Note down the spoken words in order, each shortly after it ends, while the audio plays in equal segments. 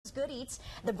Good Eats.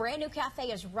 The brand new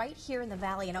cafe is right here in the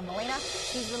valley. And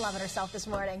Melena, she's been loving herself this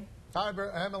morning. Hi,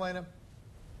 Melena.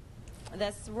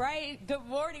 That's right. Good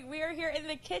morning. We are here in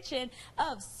the kitchen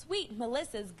of Sweet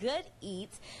Melissa's Good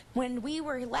Eats. When we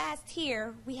were last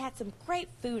here, we had some great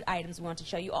food items we want to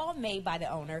show you, all made by the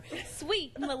owner,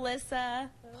 Sweet Melissa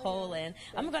Poland.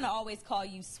 I'm going to always call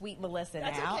you Sweet Melissa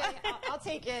now. That's okay. I'll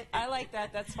take it. I like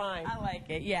that. That's fine. I like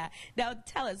it, yeah. Now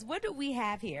tell us, what do we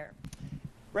have here?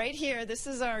 Right here, this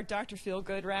is our Dr.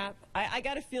 Feelgood wrap. I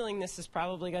got a feeling this is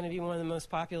probably going to be one of the most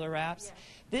popular wraps.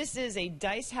 Yeah. This is a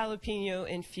diced jalapeno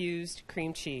infused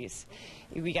cream cheese.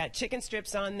 We got chicken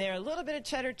strips on there, a little bit of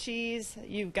cheddar cheese.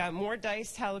 You've got more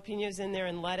diced jalapenos in there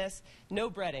and lettuce. No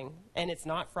breading, and it's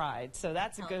not fried, so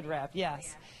that's a good wrap, yes.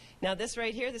 Yeah. Now this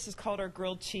right here, this is called our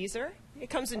grilled cheeser. It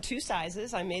comes in 2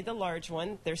 sizes. I made the large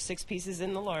one. There's 6 pieces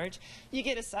in the large. You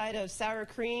get a side of sour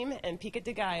cream and pico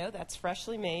de gallo. That's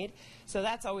freshly made. So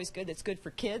that's always good. It's good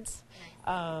for kids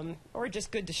or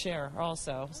just good to share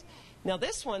also. Now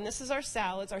this one, this is our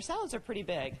salads. Our salads are pretty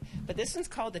big, but this one's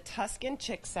called the Tuscan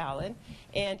Chick Salad,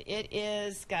 and it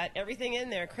is got everything in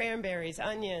there, cranberries,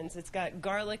 onions, it's got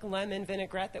garlic, lemon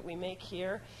vinaigrette that we make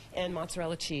here, and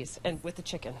mozzarella cheese, and with the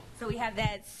chicken. So we have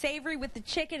that savory with the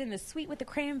chicken and the sweet with the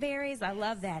cranberries. I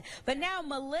love that. But now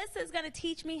Melissa's going to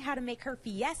teach me how to make her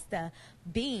Fiesta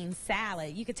bean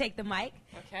salad. You can take the mic,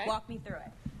 walk me through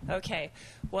it. Okay,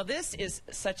 well this is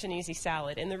such an easy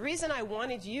salad, and the reason I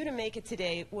wanted you to make it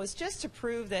today was just to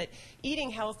prove that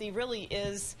eating healthy really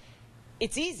is,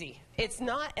 it's easy. It's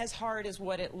not as hard as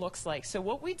what it looks like. So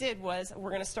what we did was,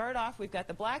 we're going to start off, we've got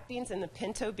the black beans and the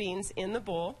pinto beans in the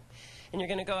bowl, and you're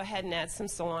going to go ahead and add some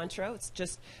cilantro. It's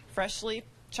just freshly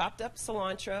chopped up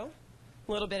cilantro,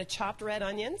 a little bit of chopped red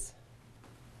onions.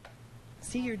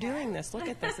 See, you're doing this. Look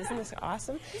at this. Isn't this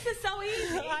awesome? This is so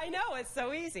easy. I know. It's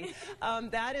so easy.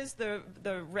 That is the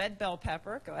red bell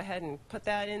pepper. Go ahead and put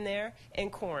that in there.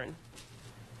 And corn.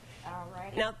 All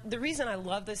right. Now, the reason I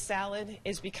love this salad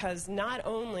is because not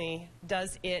only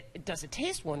does it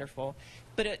taste wonderful,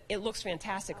 but it looks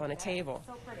fantastic on a table.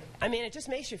 So pretty. I mean, it just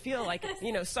makes you feel like,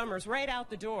 you know, summer's right out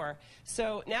the door.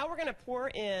 So now we're going to pour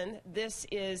in, this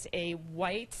is a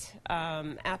white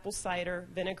apple cider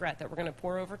vinaigrette that we're going to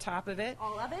pour over top of it.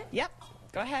 All of it? Yep.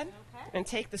 Go ahead and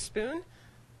take the spoon.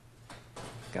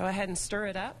 Go ahead and stir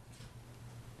it up.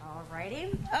 All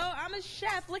righty. Oh, I'm a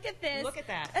chef. Look at this. Look at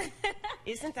that.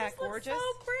 Isn't that gorgeous? Looks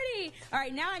so pretty. All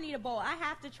right, now I need a bowl. I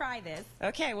have to try this.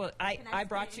 Okay, well, I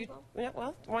brought you,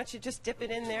 well, why don't you just dip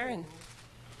it in there and,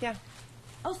 yeah.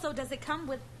 Oh, so does it come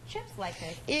with chips like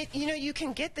this? You know, you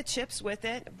can get the chips with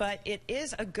it, but it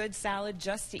is a good salad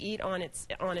just to eat on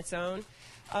its own.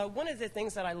 One of the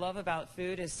things that I love about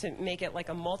food is to make it like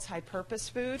a multi-purpose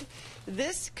food.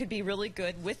 This could be really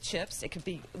good with chips. It could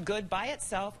be good by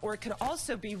itself, or it could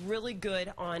also be really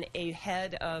good on a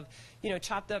head of, you know,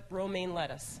 chopped up romaine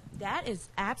lettuce. That is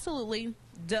absolutely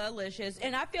delicious,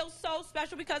 and I feel so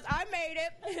special because I made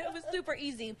it. It was super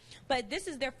easy. But this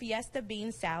is their Fiesta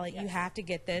bean salad. Yes. You have to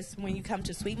get this when you come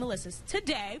to Sweet Melissa's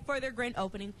today for their grand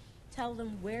opening. Tell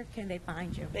them, where can they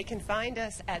find you? They can find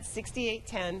us at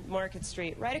 6810 Market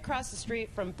Street, right across the street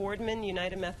from Boardman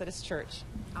United Methodist Church.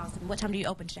 Awesome. What time do you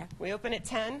open, Chef? We open at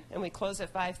 10 and we close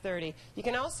at 5:30. You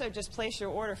can also just place your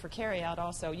order for carry out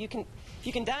also. You can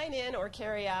dine in or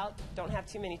carry out. Don't have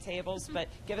too many tables, but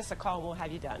give us a call and we'll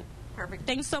have you done. Perfect.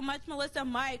 Thanks so much, Melissa.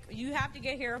 Mike, you have to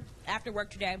get here after work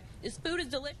today. This food is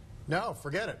delicious. No,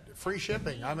 forget it. Free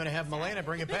shipping. I'm going to have Melena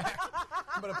bring it back.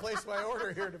 I'm going to place my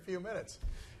order here in a few minutes.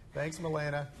 Thanks,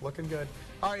 Melena. Looking good.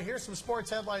 All right, here's some sports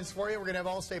headlines for you. We're going to have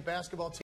All-State basketball team.